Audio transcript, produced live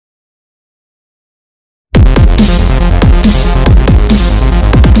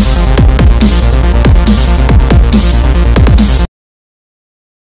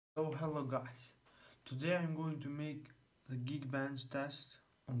Hello guys, today I'm going to make the geekbench test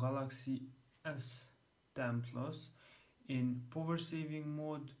on Galaxy S10 Plus in power saving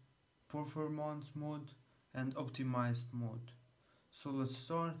mode, performance mode and optimized mode. So let's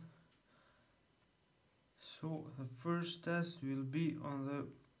start. So the first test will be on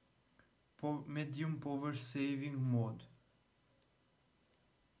the medium power saving mode.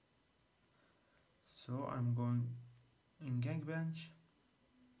 So I'm going in geekbench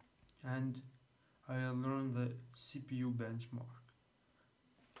and I'll learn the CPU benchmark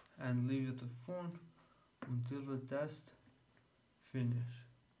and leave it the phone until the test finish.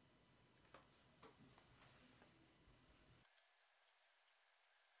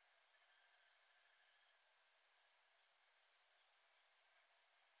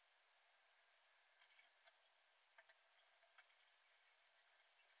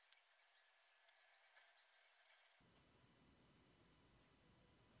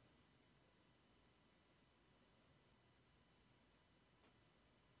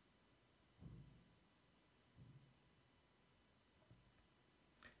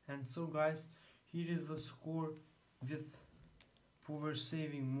 And so guys, here is the score with power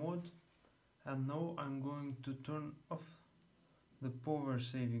saving mode, and now I'm going to turn off the power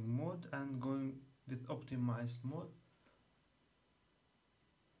saving mode and going with optimized mode.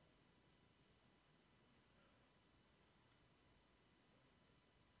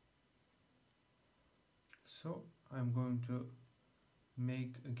 So I'm going to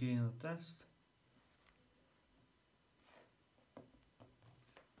make again a test.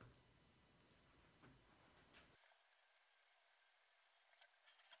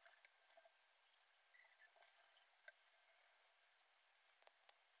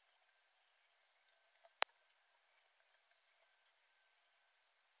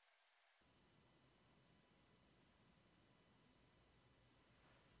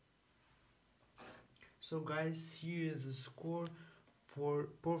 So guys, here is the score for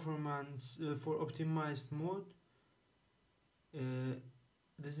performance for optimized mode.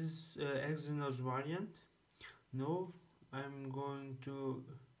 This is Exynos variant. Now I'm going to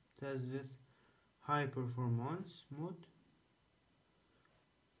test with high performance mode.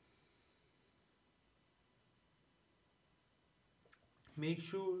 Make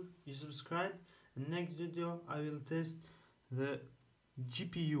sure you subscribe. In next video I will test the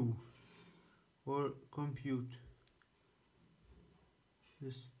GPU or compute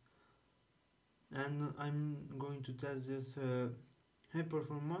this, and I'm going to test this high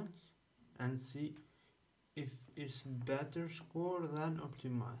performance and see if it's better score than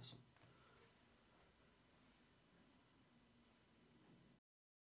optimized.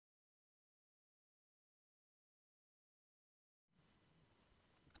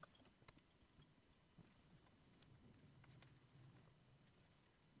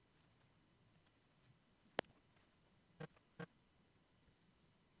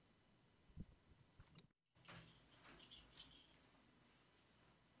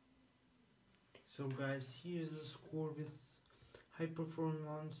 So guys, here is the score with high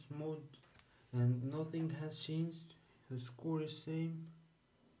performance mode and nothing has changed. The score is same.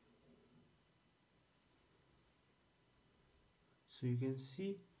 So you can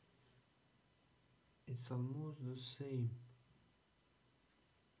see it's almost the same.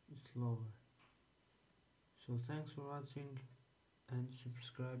 It's lower. So thanks for watching and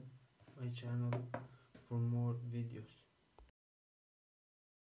subscribe my channel for more videos.